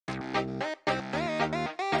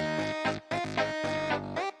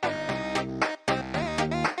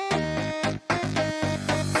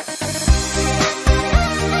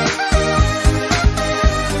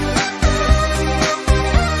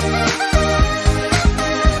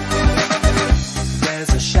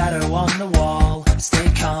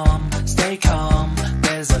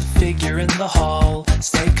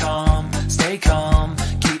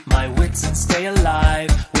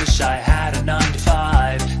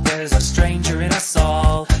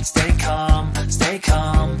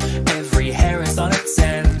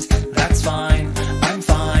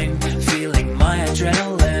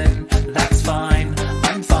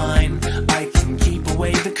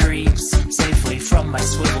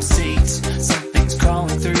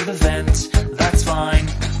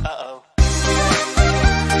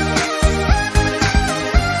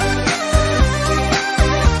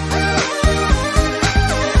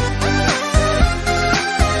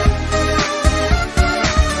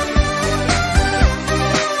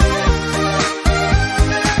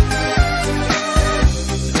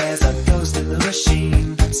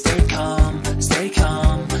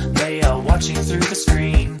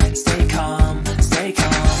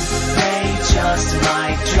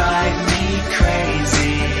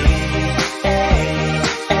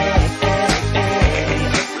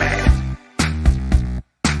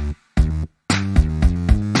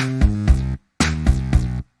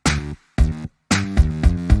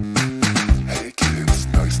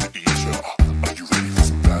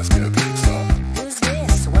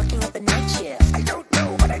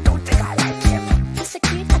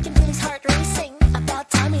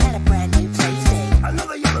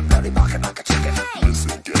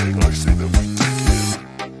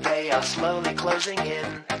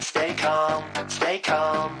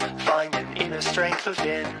life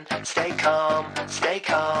within. Stay calm, stay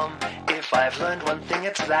calm. If I've learned one thing,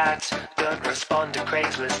 it's that don't respond to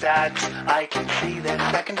Craigslist ads. I can see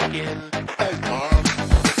that I can begin. Stay calm.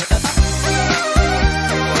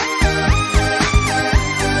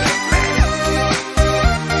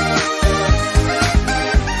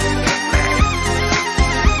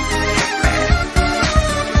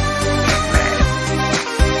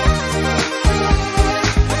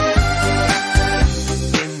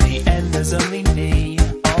 Only me,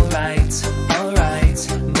 alright, alright.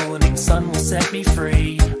 Morning sun will set me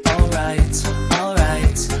free, alright,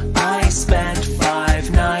 alright. I spent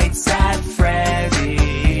 5 nights at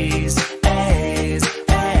Freddy's, A's,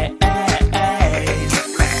 A's.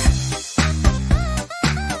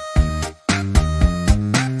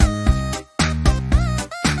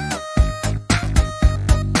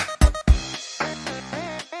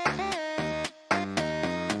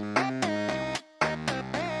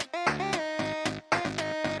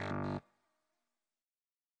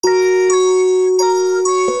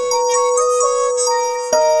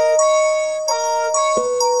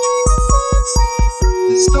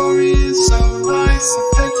 The story is so nice, a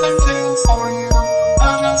bedtime tale for you.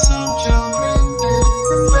 About how some children did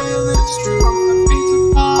prevail, it's true. A pizza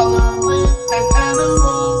parlor with an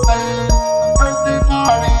animal band, a birthday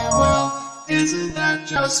party, well, isn't that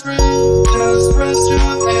just great? Just rest your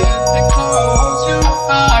head and close your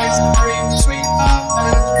eyes and dream sweet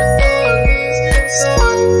moments with memories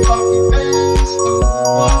inside. Coffee bears who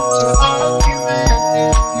want to argument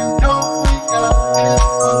if you don't wake up and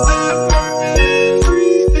remember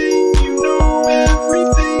everything you know,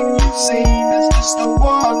 everything you've seen is just a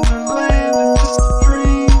wonderland, it's just a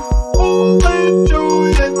dream. All that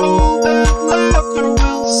joy and all that laughter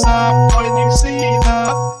will stop when you see the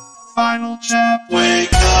final chapter.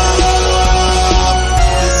 Wake up,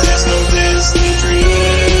 this is no Disney dream.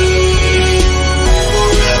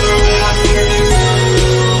 Forever after you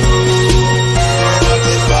are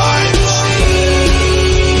haunted by the scene.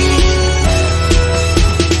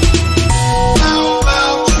 How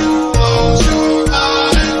about you close your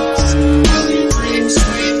eyes? Will you dream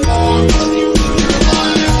sweet or will you lose your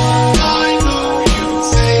life? I know you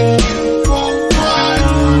think you won't cry.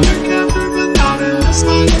 You can't prove it out in this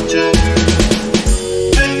final chapter.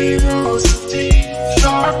 Many rows of teeth,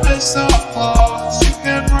 sharpest of claws. You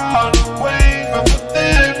can run away from the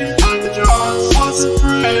bear behind the jaws. Was it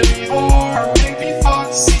Freddy or maybe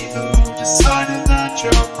Foxy who decided that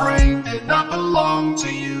your brain did not belong to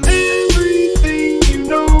you? Everything you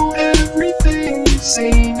know, everything you've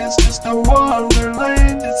seen is just a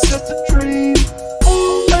wonderland, it's just a dream.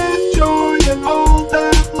 All that joy and all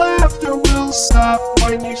that laughter will stop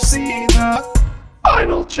when you see the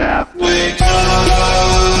final chapter. Wake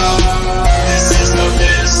up, this is no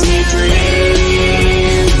Disney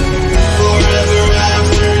dream. Forever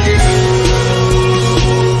after you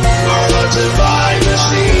are haunted by the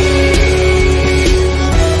scene.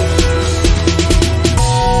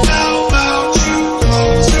 How about you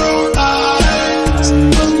close your eyes?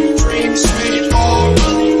 Will you dream sweet or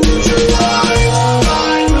will you lose your life?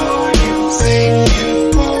 I know you think you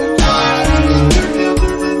won't die. You're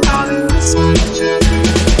never not in this final chapter.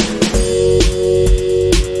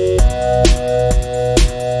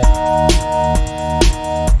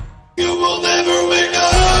 You will never wake up.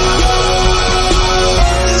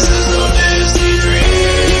 This is no Disney dream.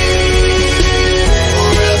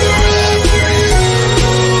 Forever after you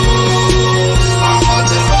are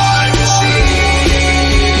haunted by the scene.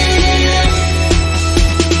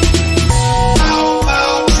 How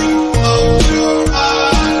about you close your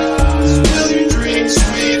eyes? Will you dream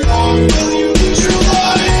sweet or will you lose your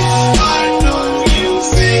life? I know you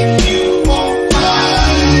think you won't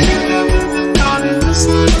die. You've never been caught in this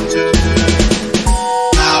final chapter.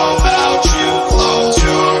 How about you close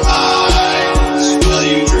your eyes? Will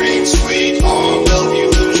you dream sweet or will you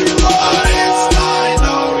lose your life? I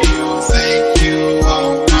know you think you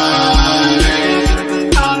won't die. You've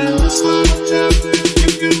not in this final chapter.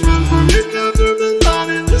 You can run from your captor, but not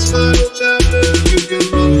in this final chapter. You can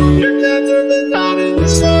run from your captor, but not in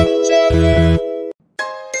this final chapter.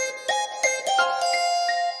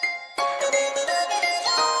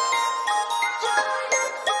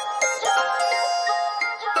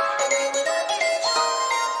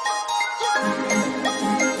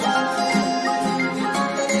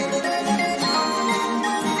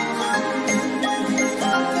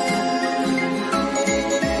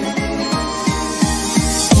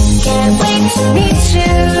 Can't wait to meet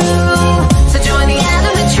you. So join the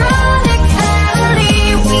animatronic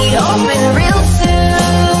family. We open real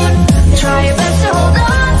soon. Try your best to hold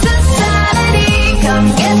on to sanity. Come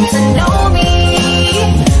get to know me,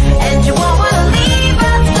 and you won't wanna leave.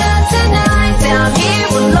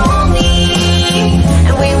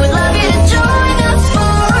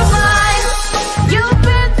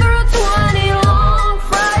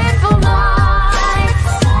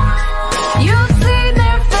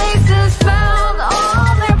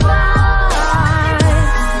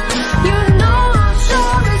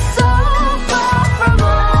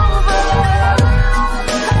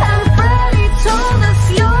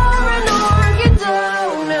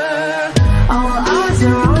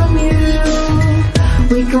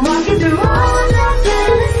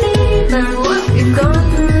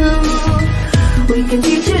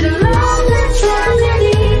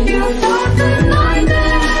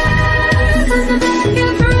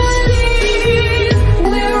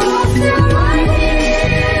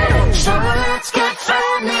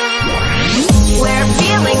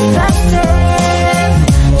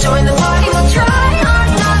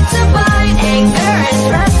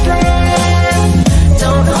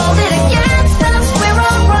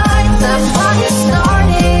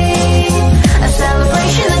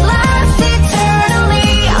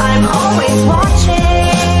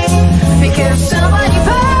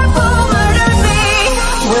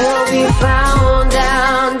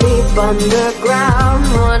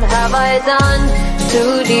 have I done to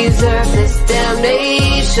deserve this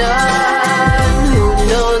damnation? Who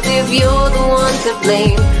knows if you're the one to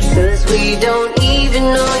blame? 'Cause we don't even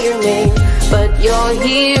know your name. But you're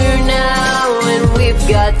here now and we've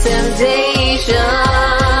got temptation.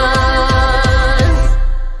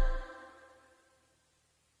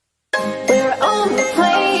 We're only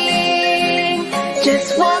playing, just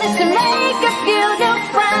wanted to make a few new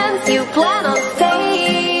friends. You plan on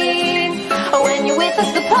staying, when you're with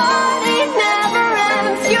us the party never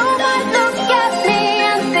ends. You might look at me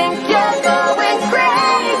and think you're going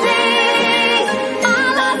crazy. I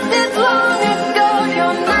left this long ago,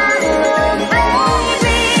 you're not alone,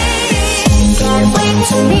 baby. Can't wait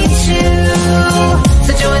to meet you,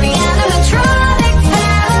 so join the animatronic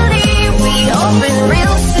family. We open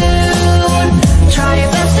real soon. Try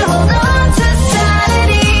your best to hold on to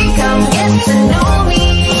sanity. Come get to know me,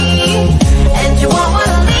 and you won't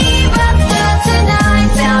wanna leave after tonight.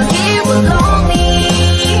 Down here we're lonely,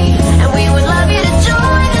 and we would love you to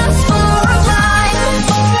join us for a ride. And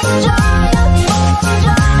we would love you to join us for a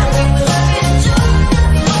ride. And we would love you to join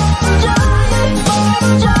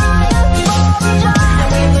us for a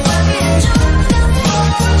ride. And we would love you to join us for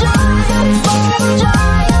a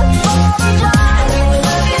ride.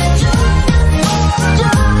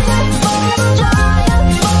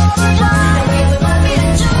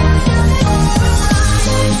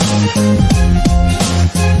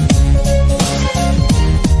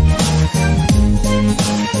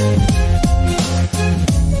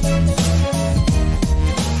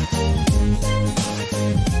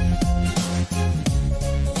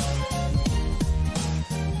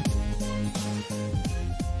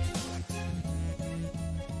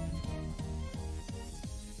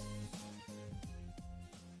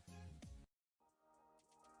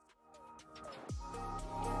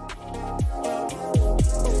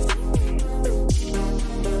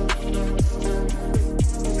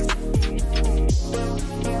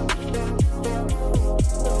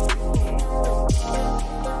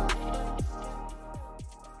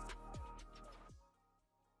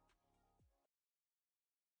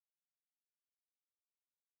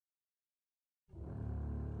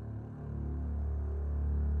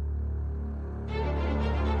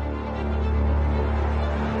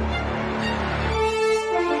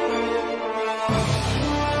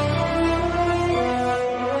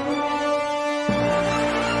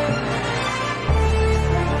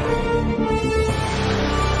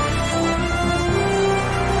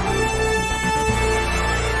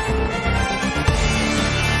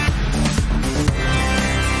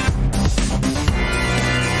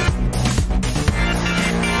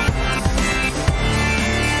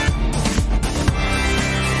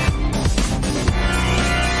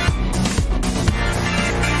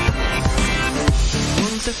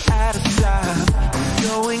 At a time, I'm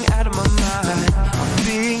going out of my mind. I'm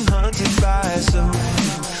being hunted by some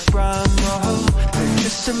primal. They're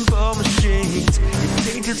just simple machines. Your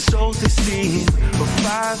tainted souls they steam. For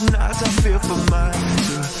 5 nights I feel for my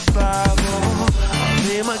survival.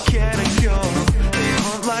 I'm mechanical. They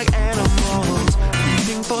hunt like animals.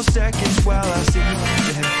 Beating for seconds while I see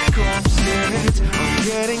their corpses. I'm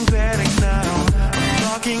getting panic now. I'm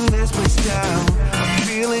knocking this place down. I'm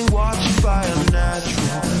feeling watched by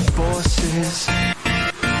unnatural forces.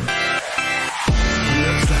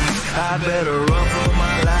 Looks like I better run for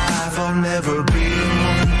my life. I'll never be in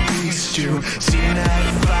one piece to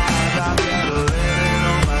C95. I've got a living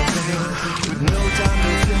on my tail with no time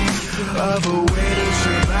to think of a way to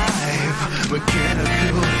survive.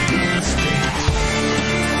 Mechanical instinct.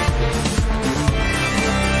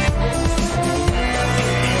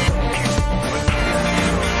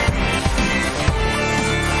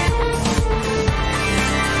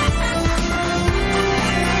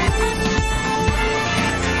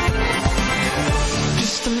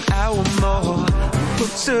 More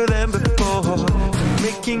closer than before to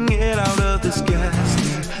making it out of this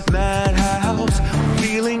ghastly madhouse. I'm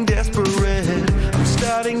feeling desperate. I'm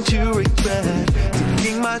starting to regret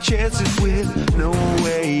taking my chances with no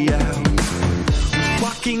way out.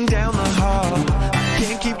 Walking down the hall, I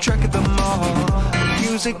can't keep track of them all. The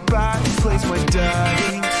music box plays my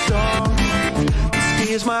dying song. This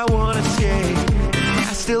is my one escape.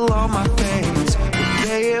 I still on my face.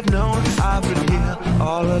 They have known I've been here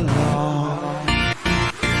all along.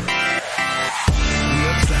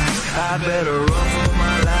 Looks like I better run for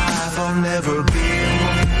my life. I'll never be in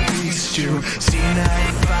one piece to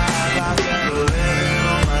C95. I've got a living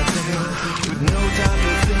on my tail with no time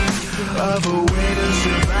to think of a way to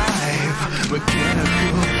survive.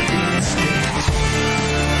 Mechanical instinct.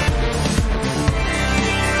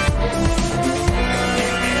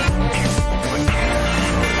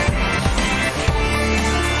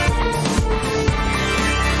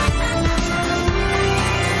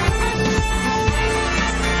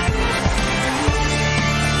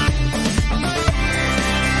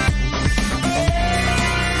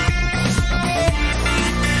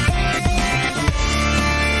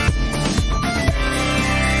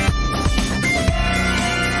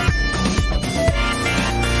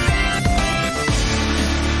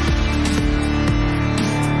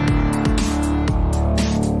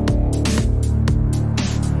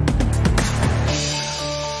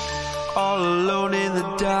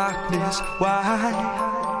 eyes.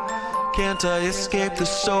 Why can't I escape the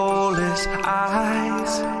soulless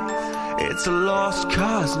eyes? It's a lost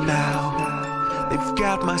cause now. They've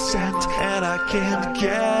got my scent and I can't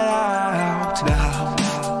get out now.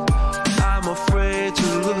 I'm afraid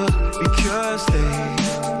to look because they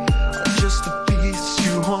are just the beasts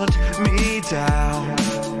you hunt me down.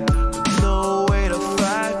 No way to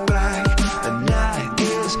fight back, the night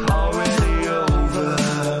is already over.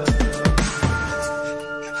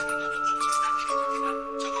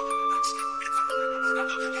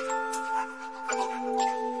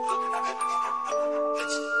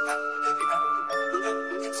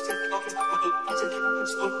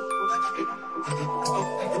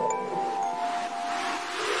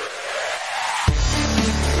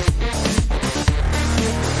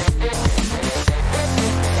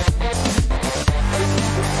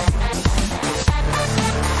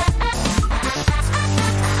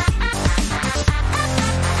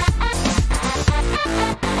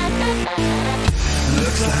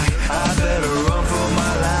 Looks like I better run for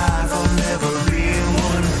my life. I'll never be in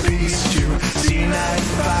one piece. You see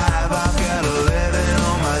 95, I've got 11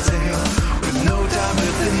 on my tail, with no time to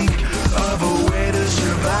think of a way to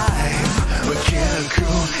survive.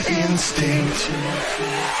 Mechanical instinct.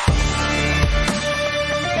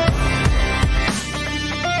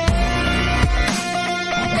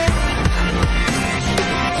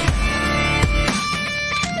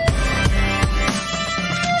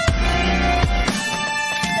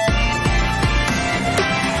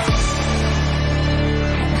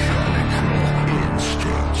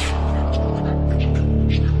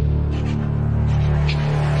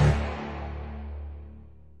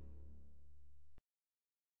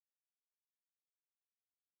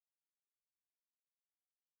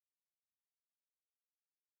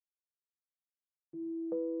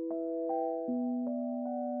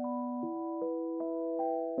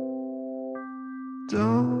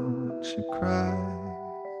 Don't you cry,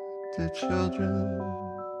 dear children.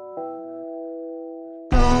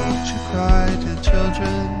 Don't you cry, dear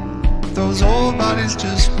children. Those old bodies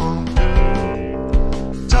just won't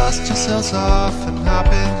do. Dust yourselves off and hop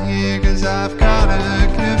in here, 'cause I've got a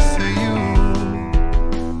gift for you.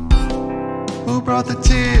 Who brought the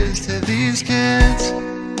tears to these kids?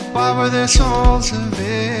 Why were their souls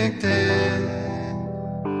evicted?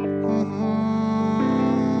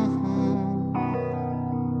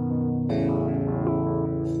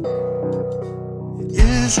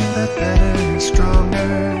 Isn't that better and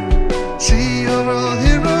stronger? See your real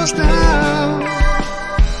heroes now.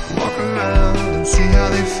 Walk around and see how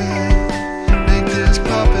they feel. Make this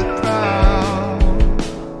puppet proud.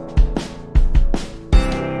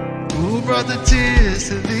 Who brought the tears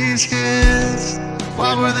to these kids?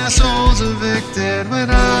 Why were their souls evicted? When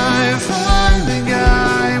I find the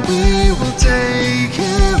guy, we will take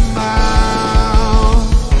him out.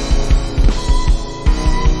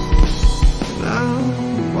 Now,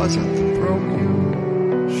 wasn't the broke you?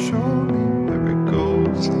 Show me where it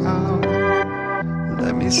goes out.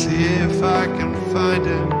 Let me see if I can find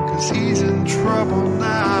him, 'cause he's in trouble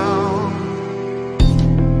now.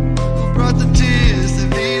 Who brought the tears to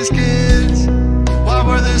these kids? Why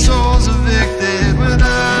were their souls evicted? When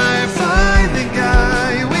I find the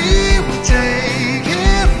guy, we will take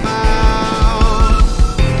him out.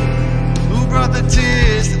 Who brought the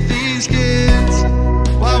tears to these kids?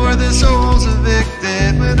 Why were their souls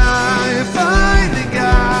evicted? When I find the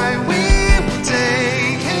guy, we will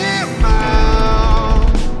take him out.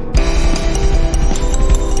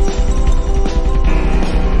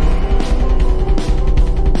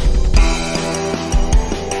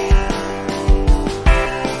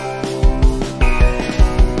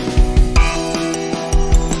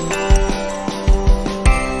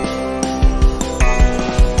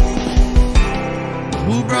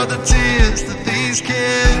 Who brought the tears to these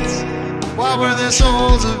kids? Why were their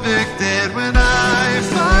souls evicted? When I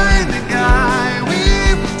find the guy, we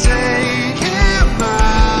will take him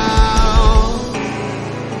out.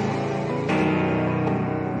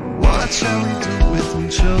 What shall we do with them,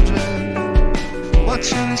 children? What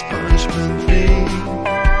should his punishment be?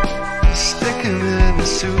 Stick him in a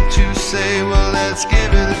suit, you say? Well, let's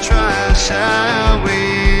give it a try, shall we?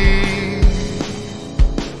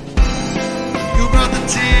 You brought the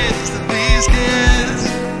tears to these kids.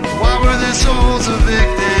 Why were their souls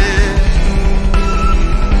evicted?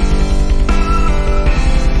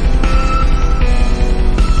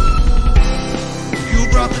 You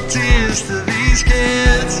brought the tears to these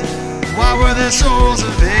kids. Why were their souls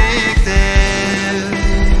evicted?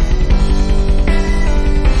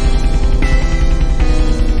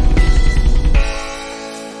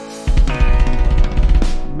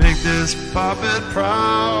 Make this this puppet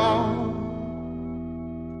proud.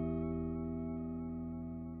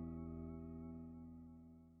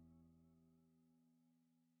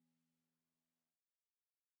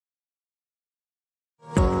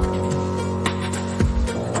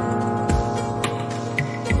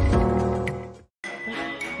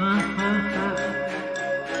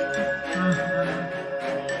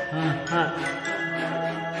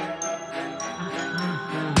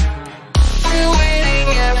 We're waiting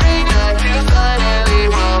every night to finally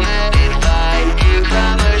roam and invite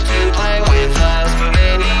newcomers to play with us. For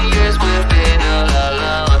many years we've been all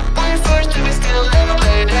alone. We're forced to be still and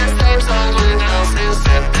play the same songs with no sense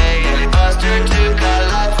they imposter took our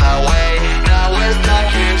life away. Now we're stuck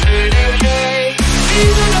here to decay.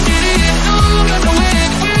 These are the idiots who got the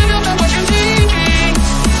wind. We don't know what you're thinking.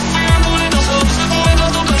 We're pulling ourselves with no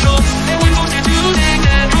control, and we forced you to take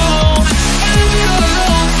that role. And we're all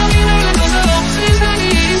alone, talking to ourselves. It's not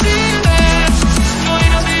easy there.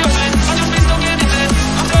 Knowing us be your friend, but just please don't get in bed.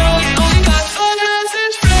 After all, you only got photos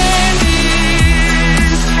and Freddy's.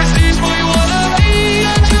 Is this what you wanna be?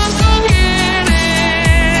 I just don't get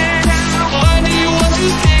it. Why do you want to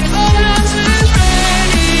take photos and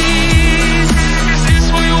Freddy's? Is this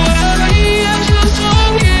what you wanna be? I just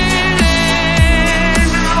don't get it.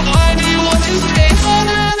 Why do you want to take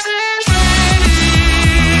photos and Freddy's?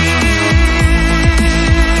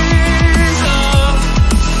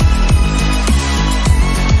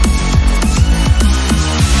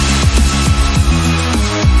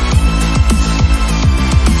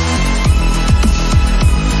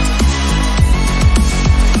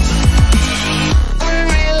 We're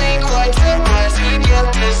really quite surprised to get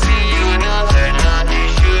to see you another night. You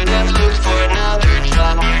should have looked for another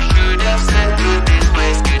job. You should have said to this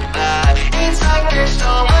place goodbye. It's like there's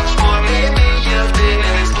so much more. Maybe you've been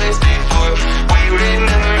in this place before. We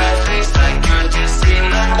remember our face like yours. Just seem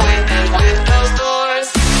like with those doors.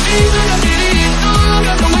 These are the idiots who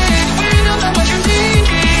got the wind. We don't know what you're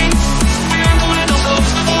thinking. We're pulling ourselves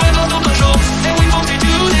before we lost no control, and we forced you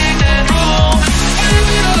to take that role. And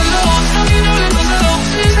we're all alone, talking to ourselves.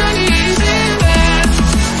 It's not easy there.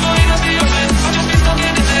 Knowing us be your friend, but just please don't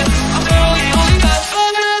get in bed. After all, you only got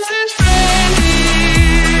photos and Freddy's.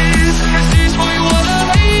 Is this what you wanna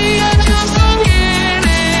be? I just don't get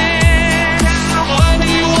it. Why do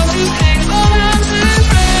you want to take photos and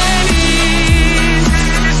Freddy's?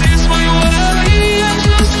 Is this what you wanna be? I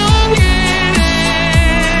just don't get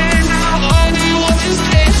it. Why do you want to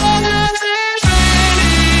take photos and Freddy's?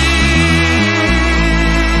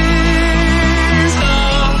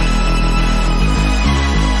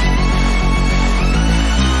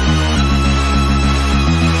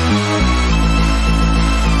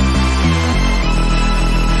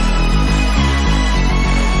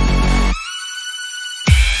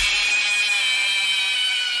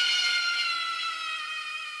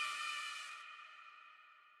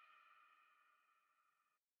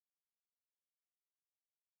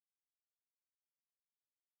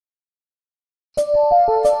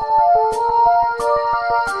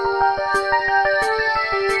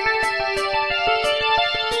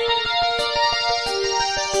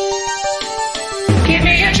 Give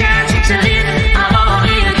me a chance to live. I'm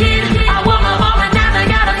only a kid. I want my mom and dad. I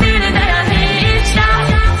got a feeling that I can't stop.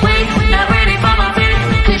 Wait, not ready for my fate.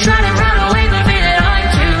 They try to run away, but me that I'm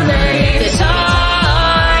too late. The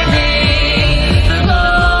timing, the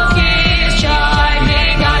clock is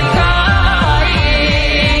chiming. I'm crying.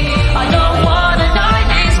 I don't wanna die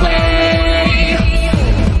this way.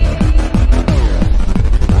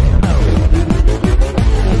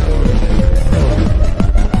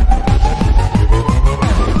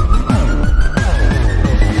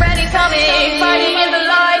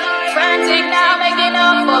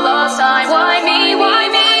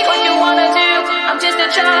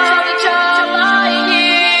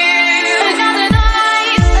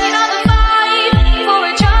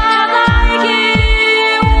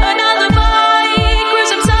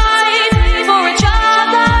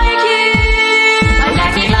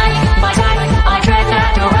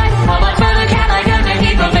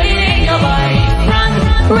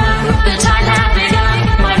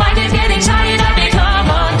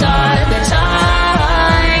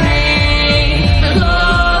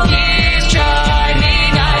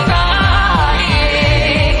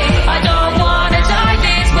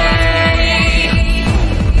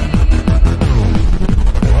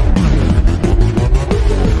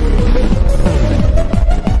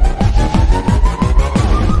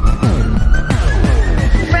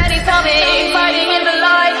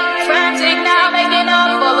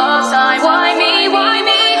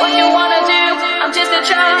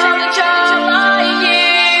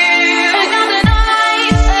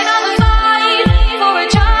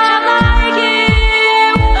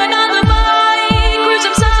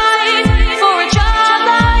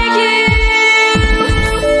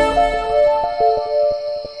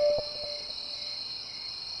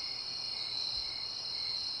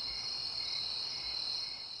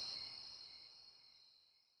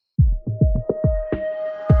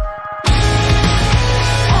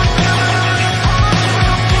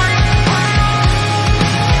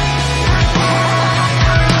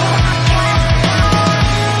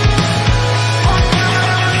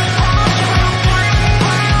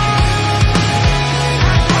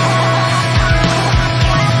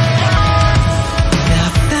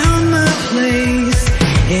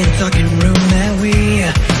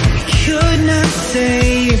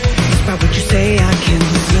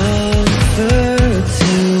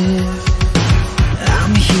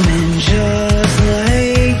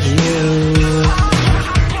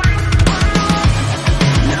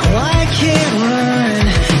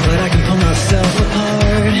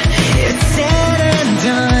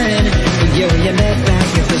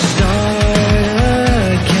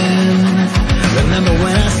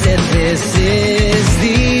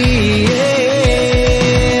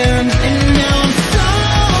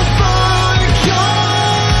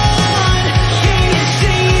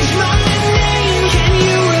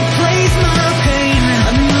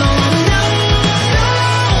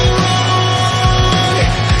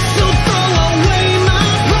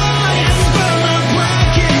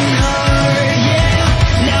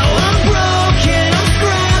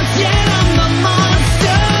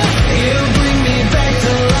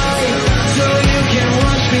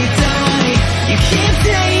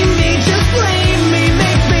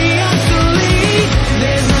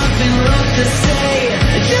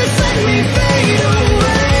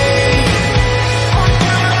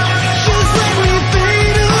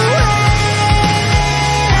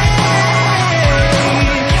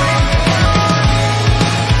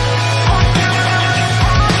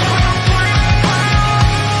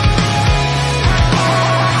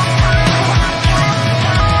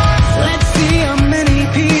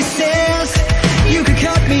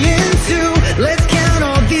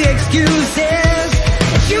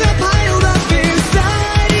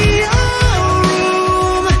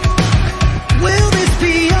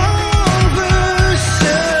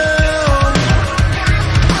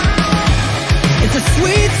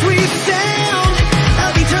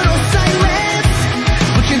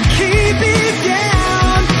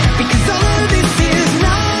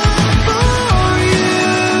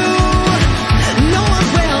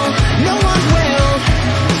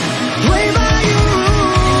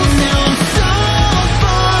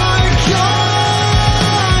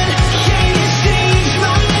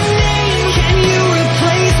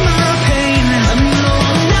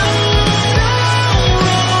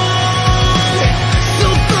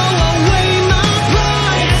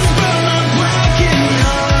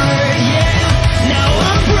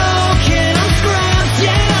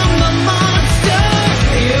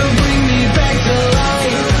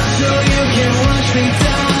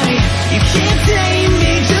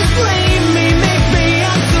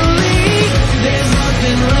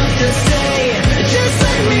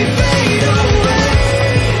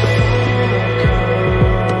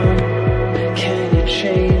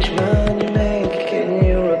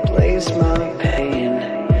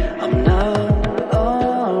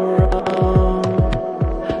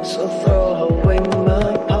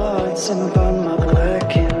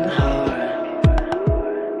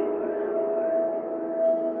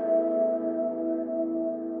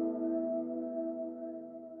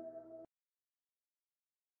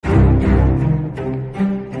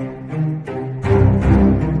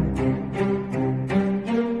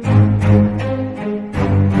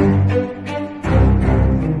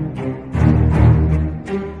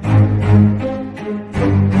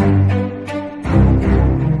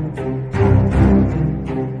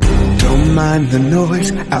 the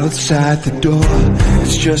noise outside the door.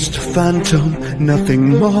 It's just a phantom,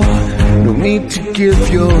 nothing more. No need to give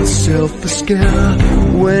yourself a scare.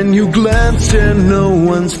 When you glance and no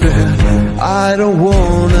one's there, I don't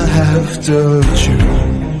wanna have to hurt you.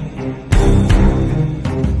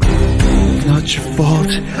 Not your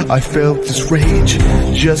fault, I felt this rage.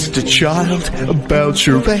 Just a child about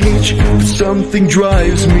your age, but something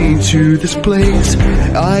drives me to this place.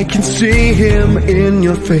 I can see him in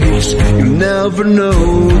your face. You never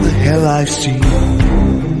know the hell I've seen.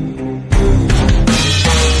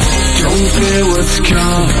 Don't fear what's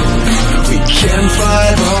coming. We can't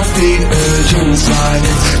fight off the urge inside.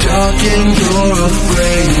 It's dark and you're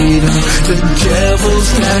afraid of the devils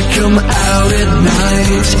that come out at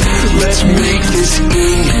night. Let's make this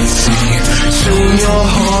easy. Soon your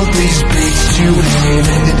heart these beats to hate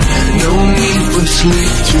it. No need for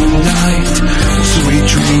sleep tonight. Sweet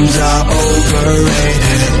dreams are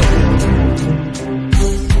overrated.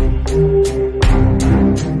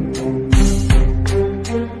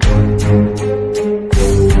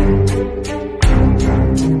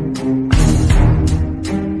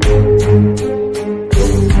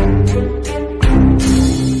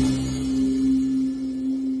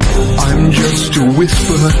 Just a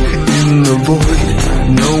whisper in the void.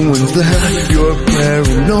 No one's there, you're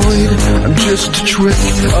paranoid. I'm just a trick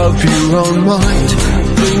of your own mind.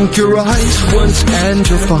 Blink your eyes once and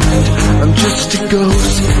you'll find I'm just a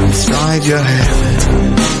ghost inside your head.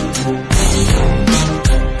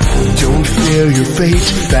 Don't fear your fate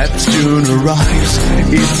that soon arrives.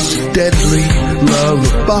 It's a deadly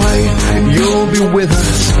lullaby. You'll be with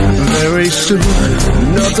us very soon.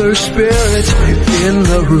 Another spirit in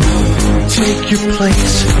the room. Take your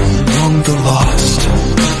place among the lost.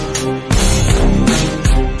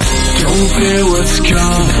 Don't fear what's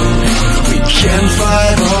coming. We can't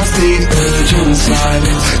fight off the urge inside.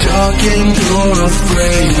 It's dark and you're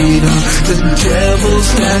afraid of the devils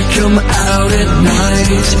that come out at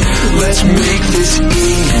night. Let's make this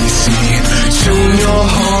easy. Soon your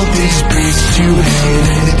heart these beats to hate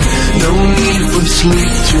it. No need for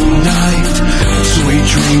sleep tonight. Sweet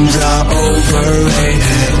dreams are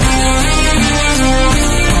overrated.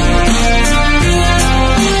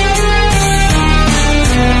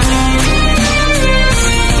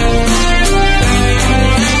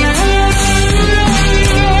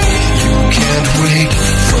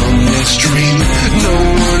 Dream. No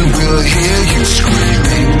one will hear you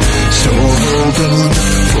screaming. So hold on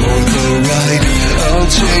for the ride. I'll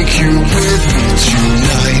take you with me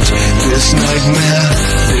tonight. This nightmare,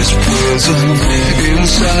 this prison,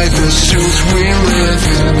 inside the suit we live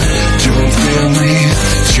in. Don't fear me,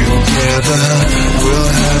 together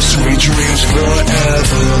we'll have sweet dreams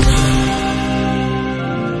forever.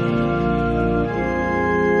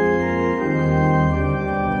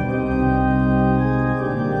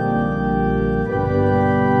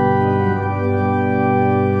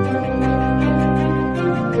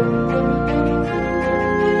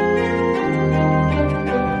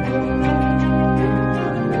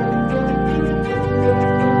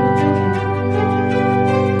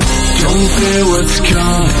 What's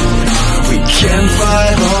coming? We can't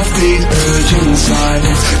fight off the urge inside.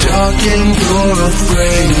 It's dark and you're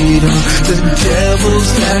afraid of the devils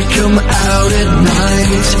that come out at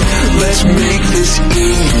night. Let's make this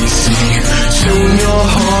easy. Soon your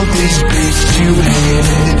heart these beats to hate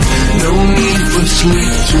it. No need for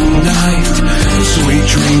sleep tonight. Sweet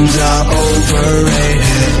dreams are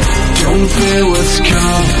overrated. Don't fear what's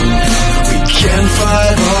coming. We can't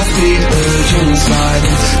fight off the urge inside.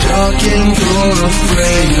 It's dark and you're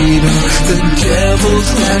afraid of the devils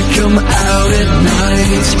that come out at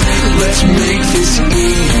night. Let's make this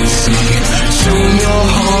easy. Soon your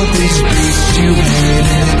heart these beats to hate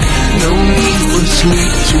it. No need for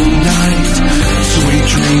sleep tonight. Sweet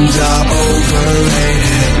dreams are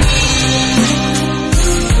overrated.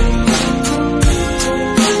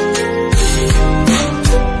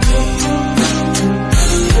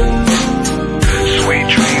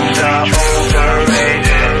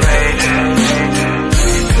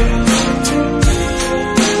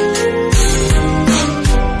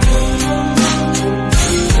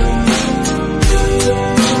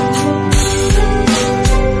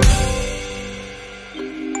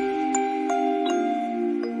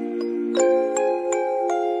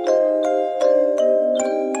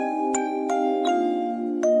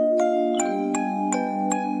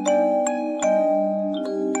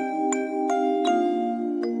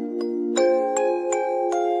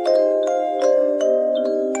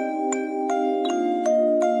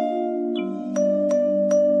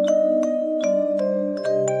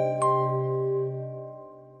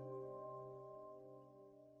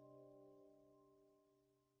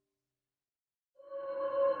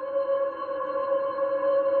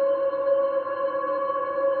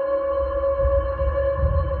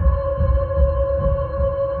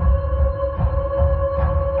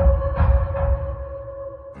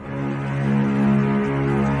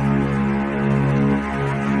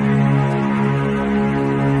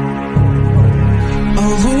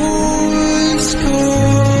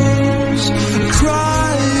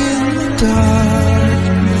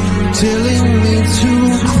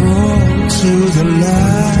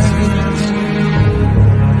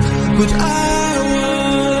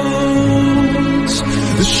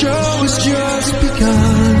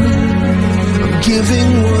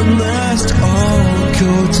 Living one last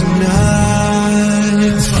encore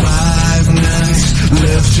tonight. 5 nights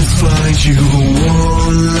left to find you.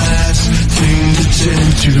 One last thing to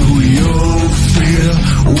tend to. You'll feel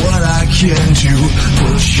what I can do,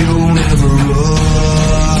 but you'll never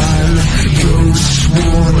run. Ghosts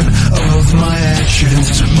warn of my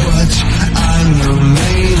actions, but I'm the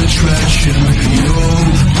main attraction. You'll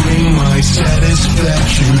bring my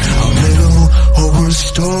satisfaction. Our little horror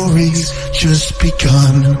stories just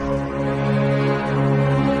begun.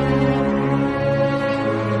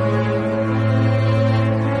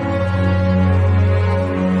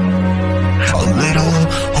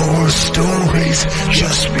 Stories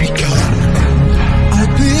just begun. I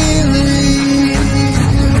believe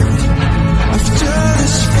after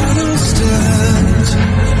this final stand,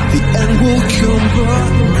 the end will come, but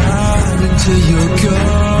not until you're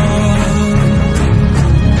gone.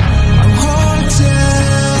 I'm haunted,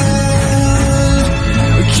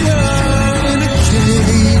 again in a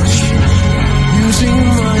cage, using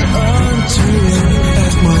my undoing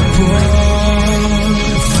as my bond.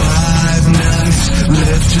 5 nights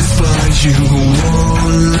left to find you.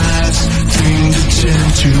 One last thing to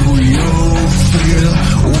tend to. You'll feel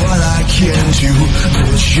what I can do,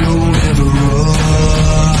 but you'll never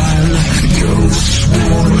run. Ghosts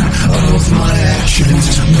warn of my actions,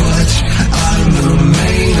 but I'm the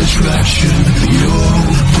main attraction. You'll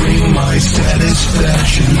bring my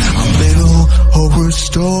satisfaction. Our little horror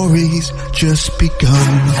stories just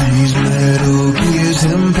begun. These metal gears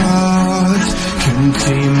and parts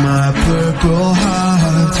contain my purple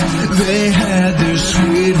heart. They had their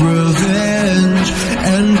sweet revenge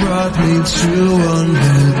and brought me to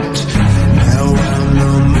unbend. Now I'm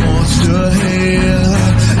the monster here.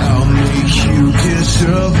 I'll make you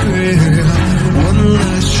disappear. One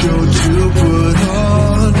last show to put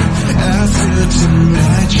on. After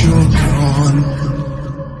tonight you're gone.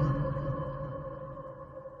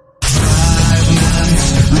 5 nights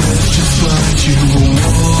left to find you.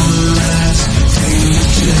 One last thing to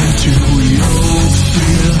tend to. You'll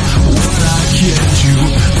feel what I can do,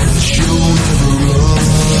 but you'll never run.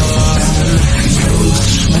 You'll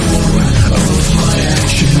sworn of my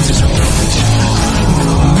actions, but I'm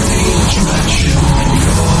the main attraction.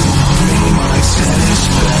 You'll bring my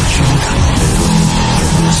satisfaction. Little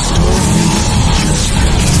horror stories just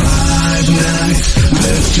 5 nights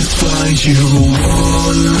left to find you.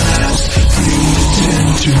 One last thing to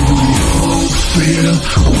tend to. You'll feel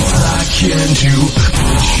what I can do,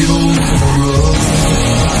 but you'll never run.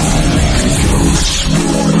 Ghosts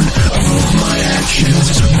warn of my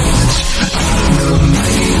actions, but I'm the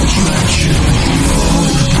main attraction. You'll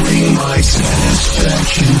bring my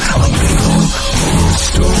satisfaction. A little horror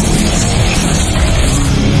story.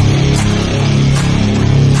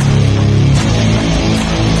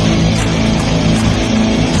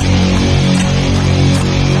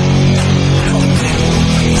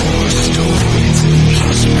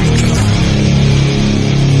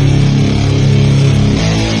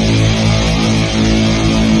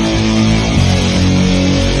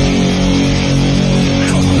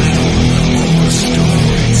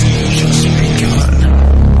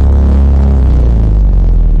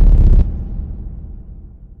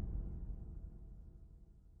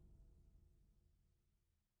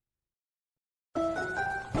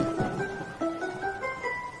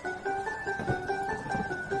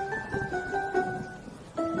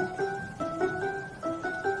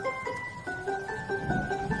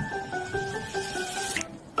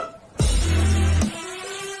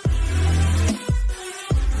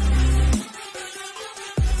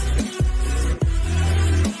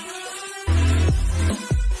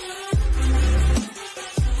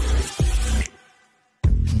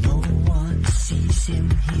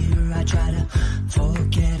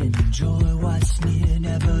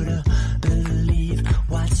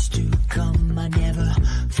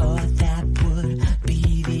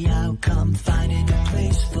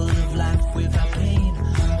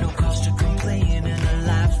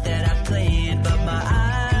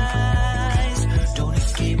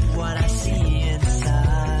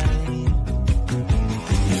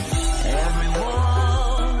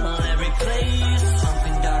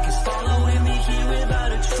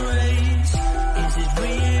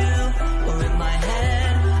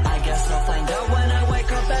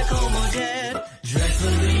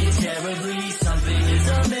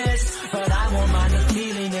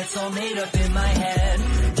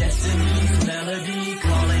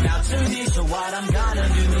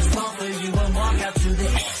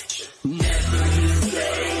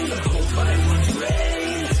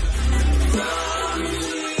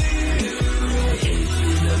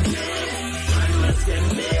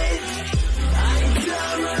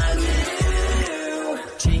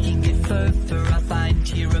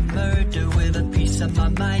 of my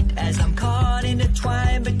mind as I'm caught in the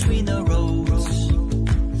twine between the roads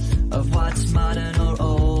of what's modern or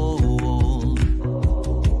old,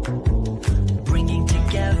 bringing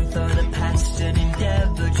together the past and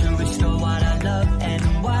endeavor to restore what I love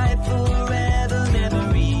and wipe forever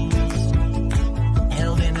memories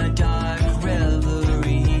held in a dark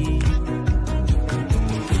reverie.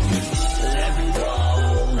 Every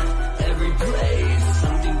wall, every place,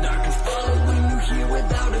 something dark is following you here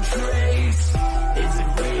without a trace. Is it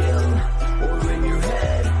real or in your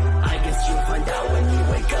head? I guess you'll find out when you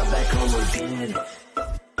wake up back home again.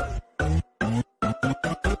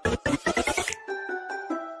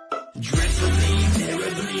 Dreadfully,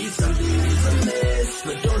 terribly, something is amiss.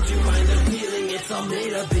 But don't you mind the feeling, it's all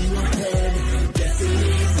made up in your head.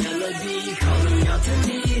 Destiny's melody calling out to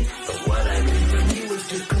me. But what I need from you is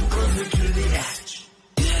to come closer to the edge.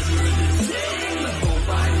 Never the same, the whole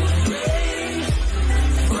Bible rain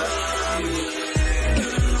from you.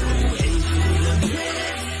 Into the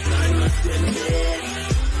pit, I must admit,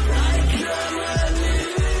 I come anew.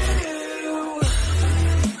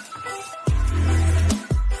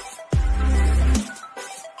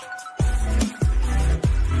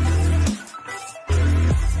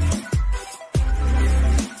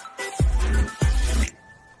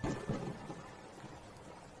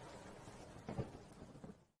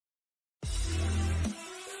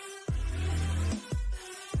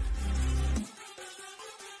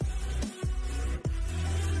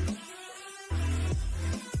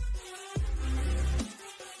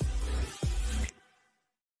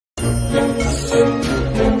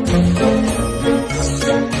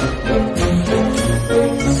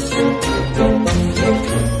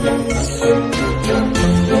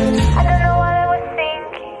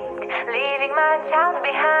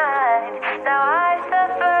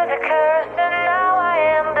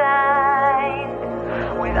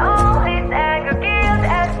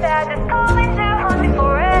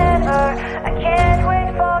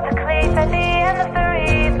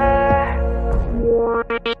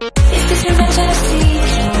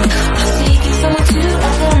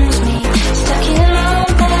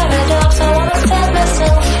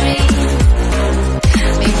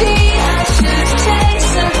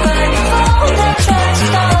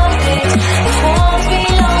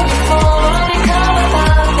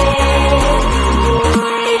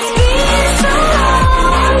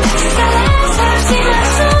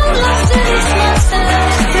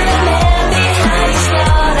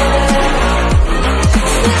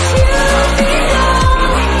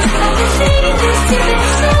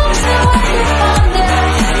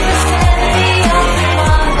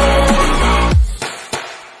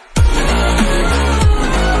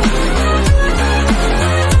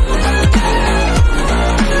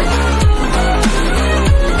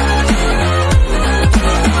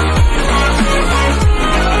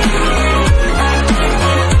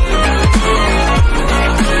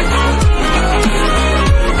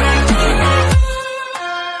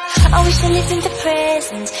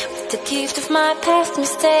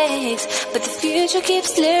 But the future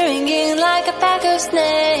keeps luring in like a pack of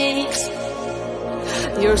snakes.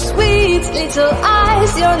 Your sweet little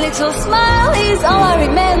eyes, your little smile is all I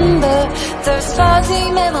remember. Those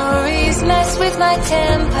fuzzy memories mess with my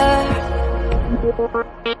temper.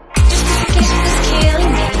 Justification is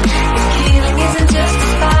killing me. This killing isn't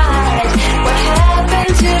justified. What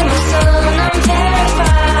happened to my son? I'm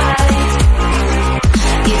terrified.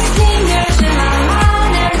 It lingers in my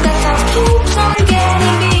mind and the thought keeps on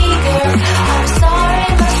getting bigger. I'm sorry,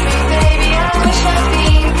 must be, baby, I wish I'd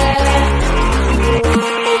been there.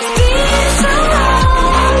 It's been so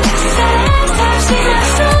long since I've seen my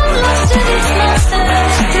son lost to this monster,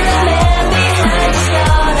 to the man behind the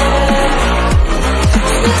slaughter.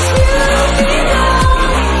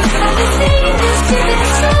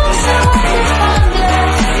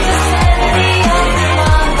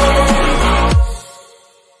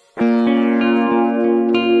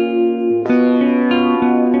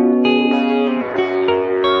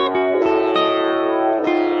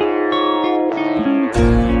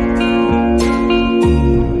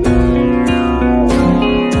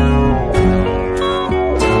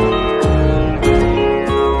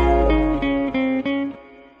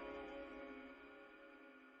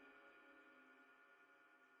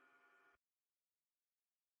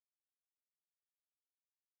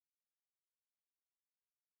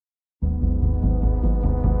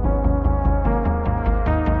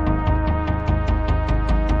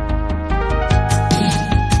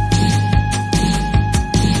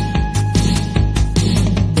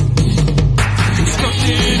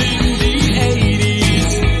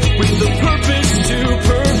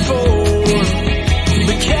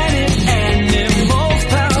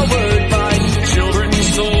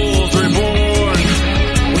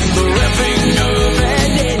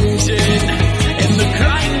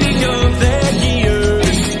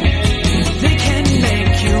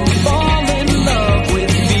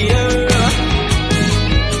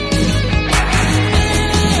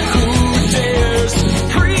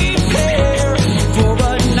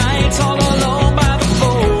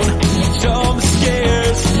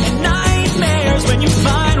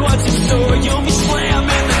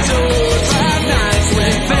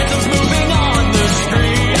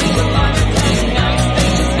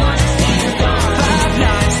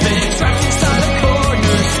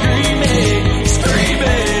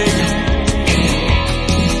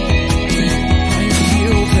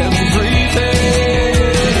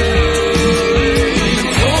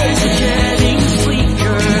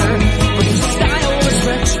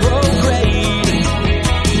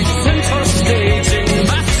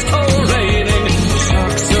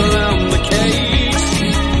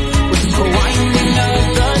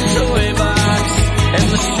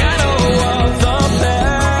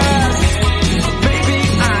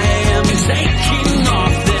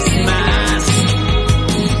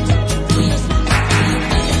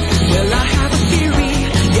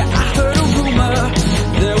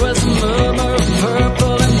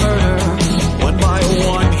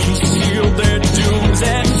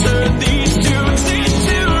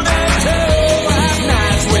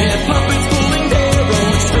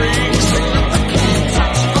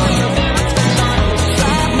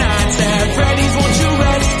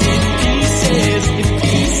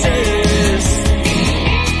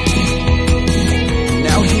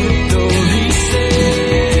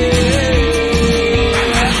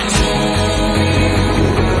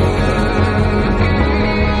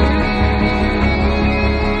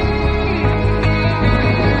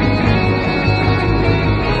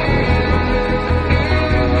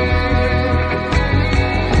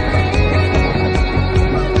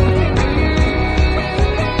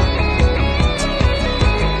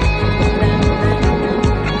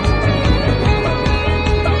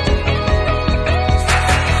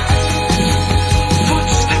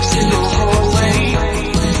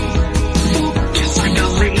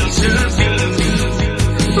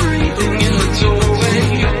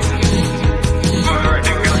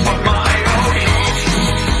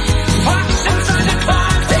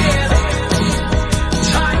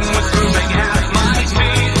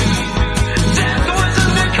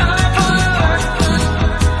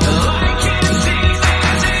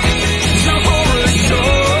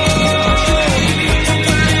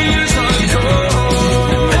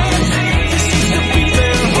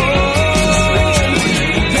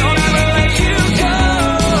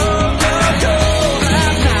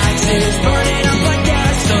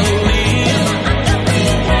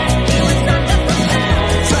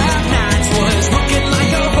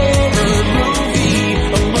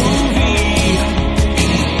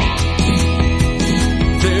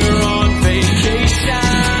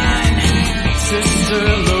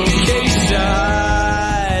 location.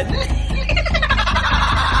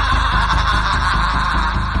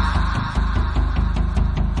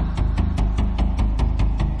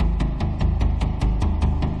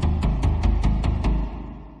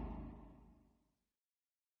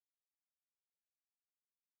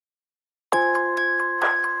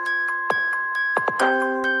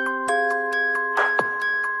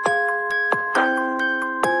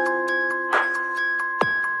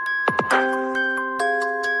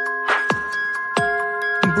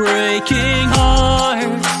 Breaking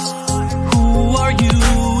hearts, who are you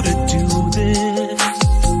to do this?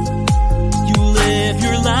 You live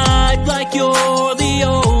your life like you're the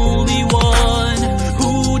only one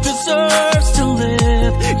who deserves to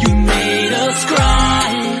live. You made us cry,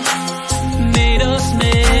 made us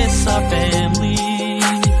miss our family.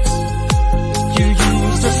 You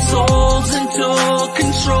used our souls and took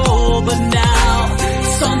control, but now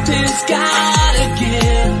something's gotta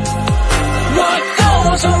give. What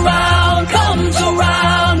goes around, comes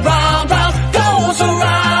around, round, round, goes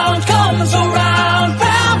around, comes around,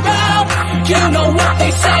 round, round. You know what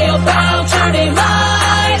they say about turning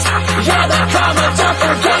lies. Yeah, that karma, don't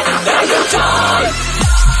forget that you die.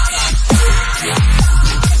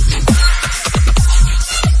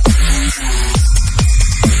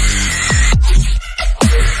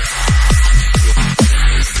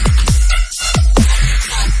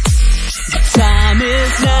 Time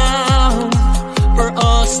is now for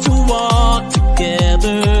us to walk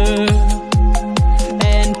together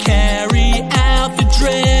and carry out the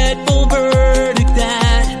dreadful verdict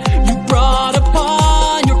that you brought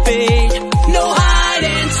upon your fate. No hide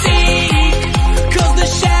and seek, 'cause the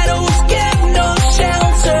shadows give no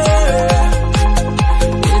shelter.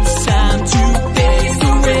 It's time to face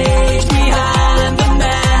the rage behind the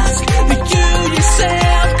mask that you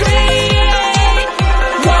yourself create.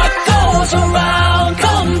 What goes around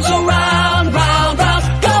comes around, round, round,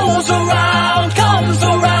 goes around, comes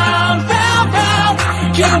around, round, round.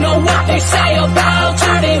 You know what they say about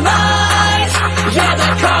turning lies. Yeah,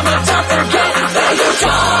 that karma, don't forget that you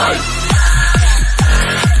die.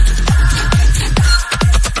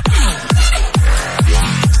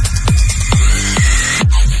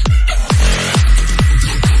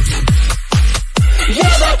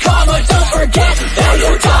 Yeah, that karma, don't forget that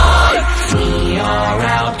you die. We are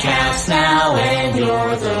outcasts now, and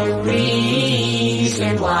you're the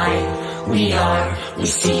reason why we are. We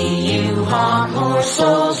see you haunt more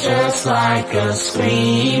souls just like a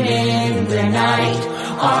scream in the night.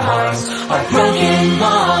 Our hearts are broken,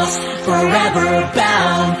 lost, forever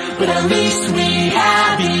bound, but at least we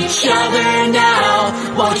have each other now.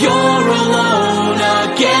 While you're alone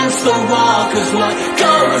against the wall, 'cause what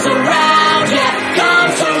goes around, yeah,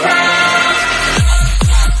 comes around.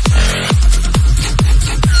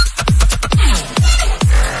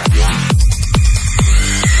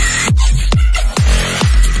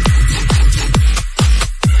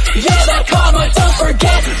 Yeah, that karma, don't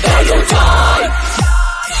forget that you die.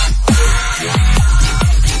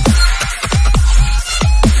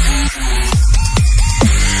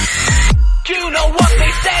 You know what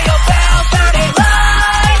they say about dirty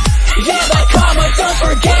lies. Yeah, that karma, don't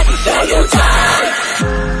forget that you die.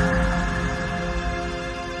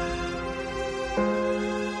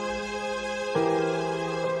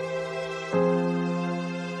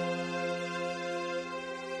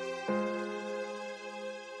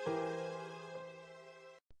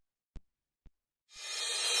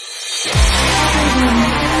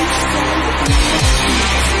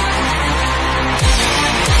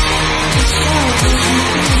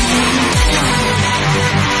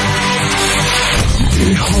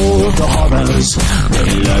 Behold the horrors that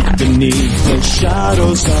lurk beneath the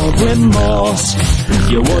shadows of remorse.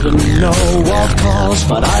 You wouldn't know what caused,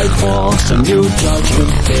 but I forced a new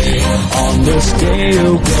judgment day. On this day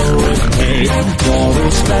you go and pay your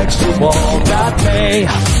respects to all that may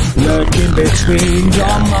lurk in between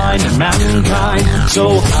your mind and mankind.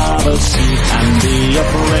 So have a seat and be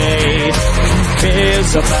afraid.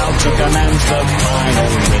 Fear's about to commence the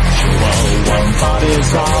final ritual. One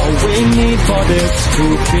body's all we need for this to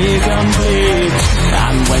be complete.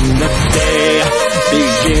 And when the day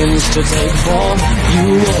begins to take form, you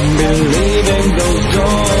won't believe in those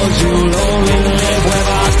doors. You'll only live with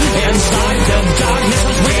us inside the darkness.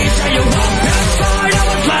 We say you won't get fine. I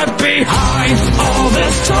was left behind. All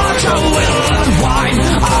this torture will unwind.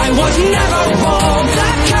 I was never born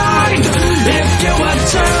that kind. If you were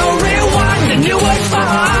to rewind, then you would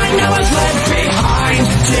find I was left behind.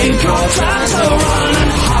 Take your time to run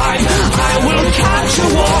and hide. I will catch you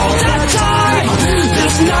all that time.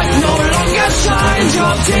 This night no longer shines.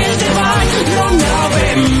 Your tears divine. You'll now be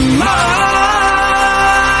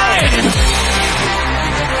mine.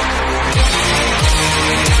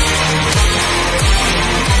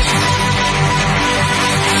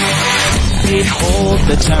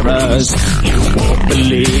 the terrors. You won't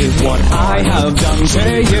believe what I have done to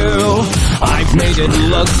you. I've made it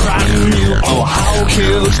look brand new, oh how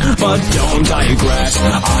cute. But don't digress,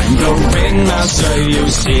 I'm the ringmaster you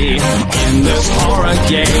see. In this horror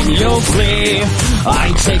game you'll flee.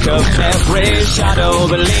 I take up every shadow,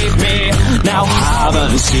 believe me. Now have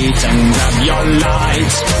a seat and grab your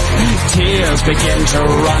light. Tears begin to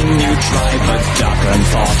run, you try but darken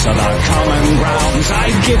thoughts about common grounds. I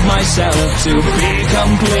give myself to be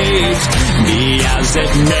complete. Be as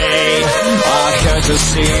it may, our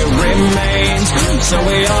courtesy remains. So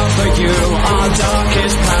we offer you our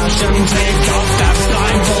darkest passion. Take off that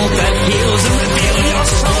blindfold that heals and reveal your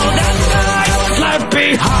soul that night. Left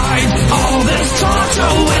behind, all this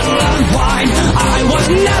torture will unwind. I was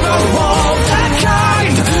never all that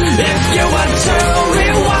kind. If you were to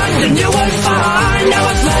rewind, then you would find I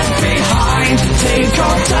was left behind. Take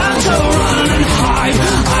your time to run and hide.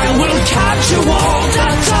 I will catch you all the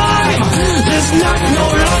time. This night no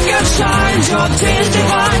longer shines. Your tears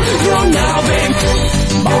divine, you'll now be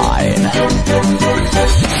mine.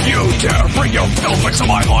 You dare bring your filth into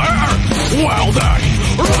my lair? Well then,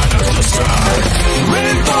 let us decide.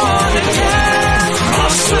 Reborn again,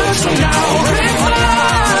 our souls are now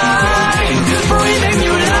refined. Breathing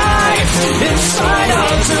new life inside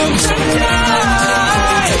our tomb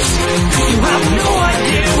tonight. You have no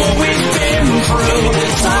idea what we've been through,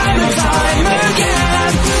 time and time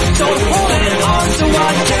again. Don't hold it on to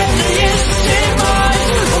what destiny is divine,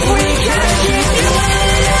 but we can keep you alive.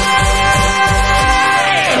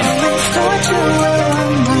 Torture will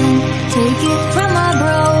unwind. Take it from our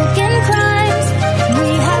broken crimes. We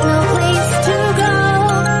have no place to go,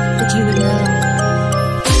 but you would know.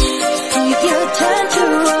 Take your turn to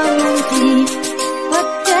run and flee, but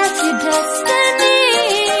that's your destiny.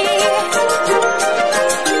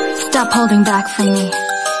 Stop holding back from me.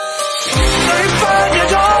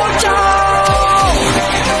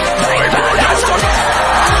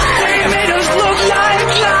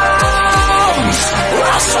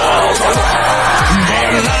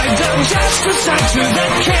 Just to send to the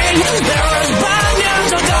king. There is bad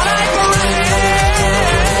news of that I bring.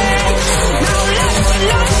 No less but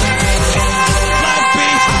love. Left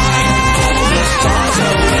behind, all this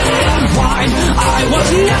torture will unwind. I was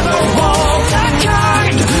never all that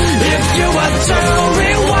kind. If you were to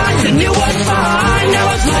rewind, then you would find I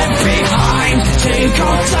was left behind. Take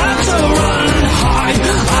your time to run and hide.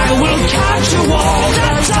 I will catch you all the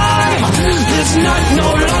time. This night no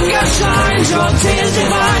longer shines. Your tears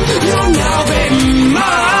divine, you'll now be mine.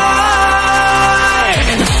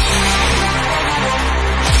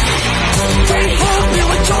 We hope you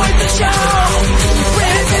enjoyed the show.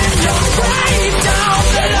 Within your grave down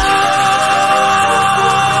below.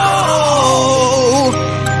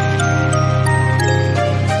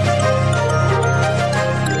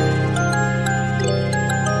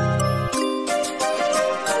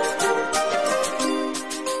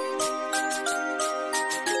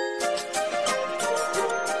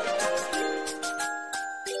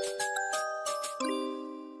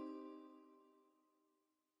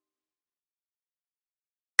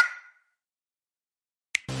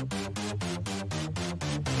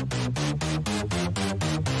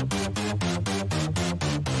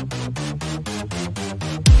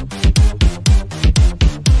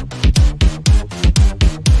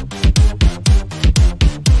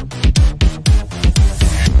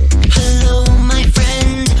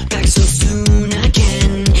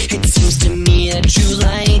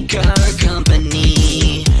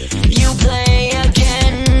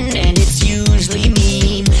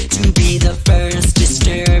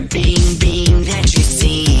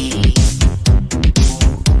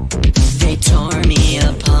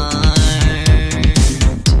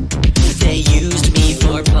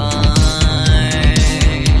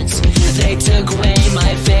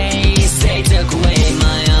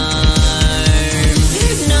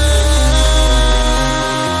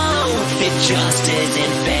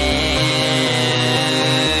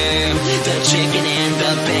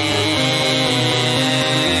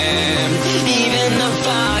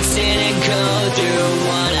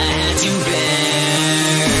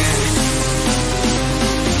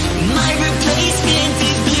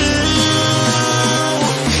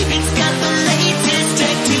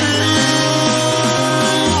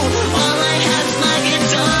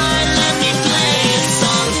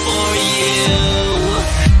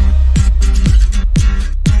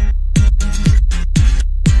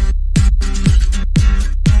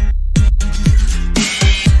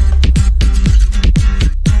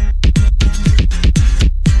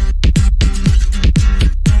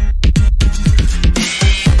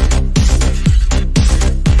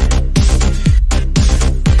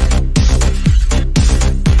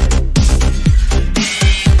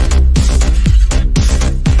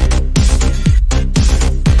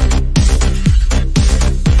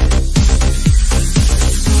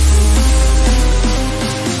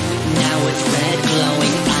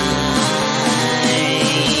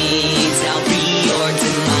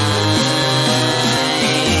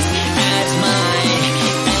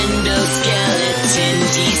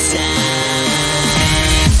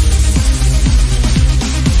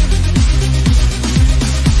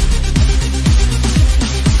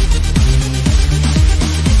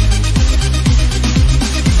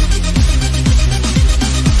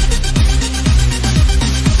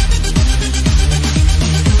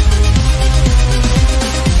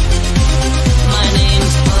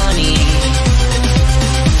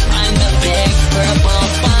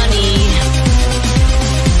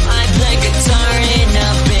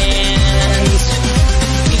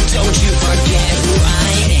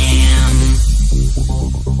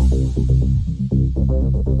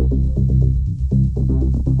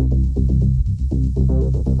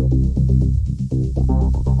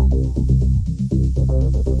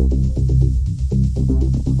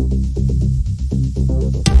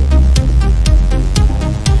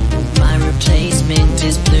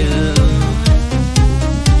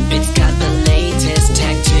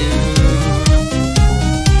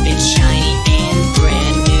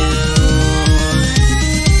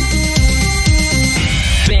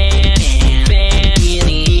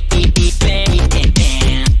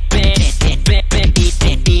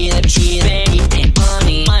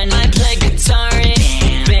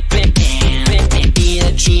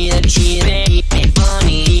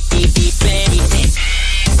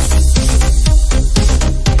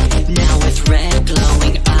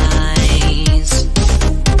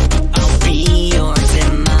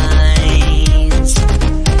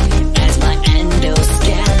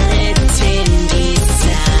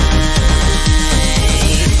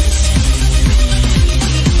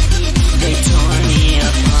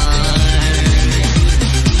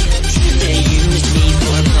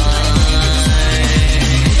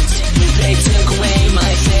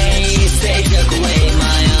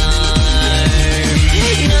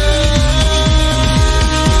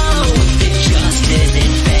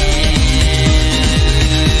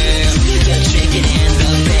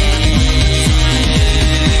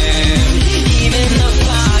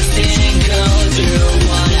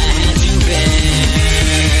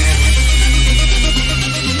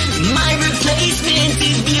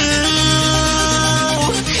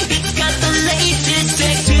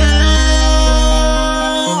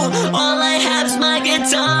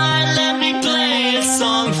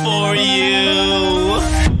 for you.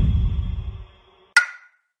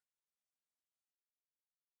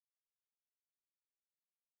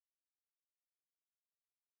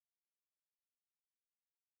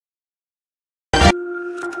 I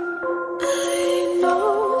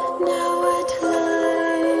know now what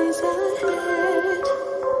lies ahead.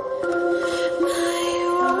 My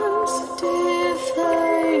wrongs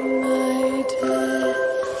define my death.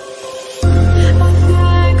 I feel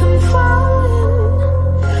like I'm falling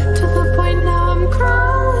to the point now I'm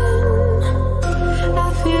crawling. I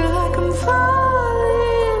feel like I'm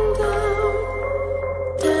falling down,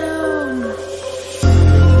 down.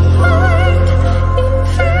 Hide in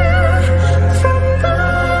fear from the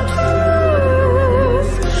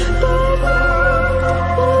truth, but I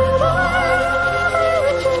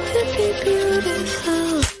could be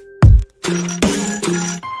beautiful.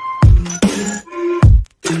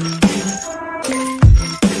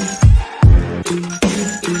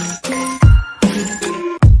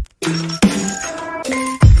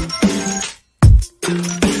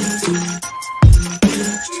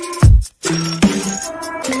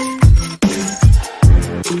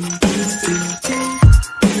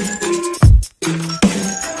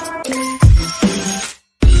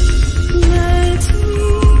 Let me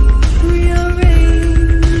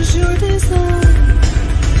rearrange your design.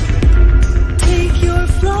 Take your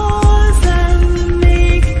flaws and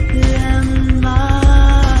make them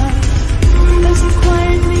mine. As you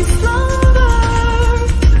quietly slumber,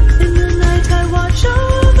 in the night I watch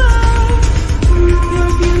over your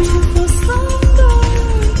beautiful slumber,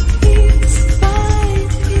 piece by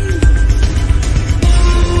piece.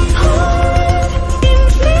 Hide in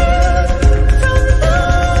fear from the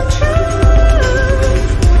truth,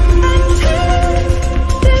 and take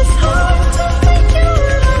this heart to figure out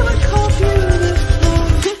what I would call beautiful.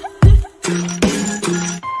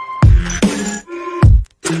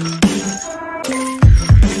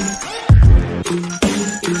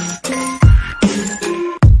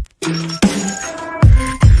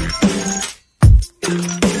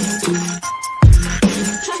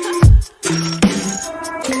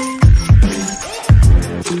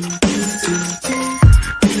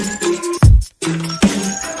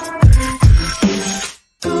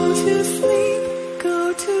 Go to sleep,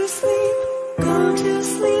 go to sleep, go to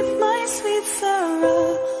sleep, my sweet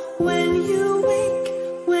Sarah. When you wake,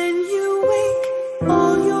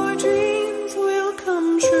 all your dreams will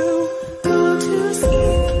come true. Go to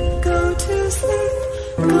sleep, go to sleep,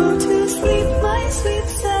 go to sleep, my sweet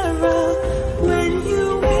Sarah. When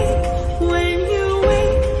you wake,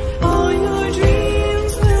 all your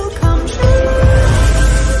dreams will come true.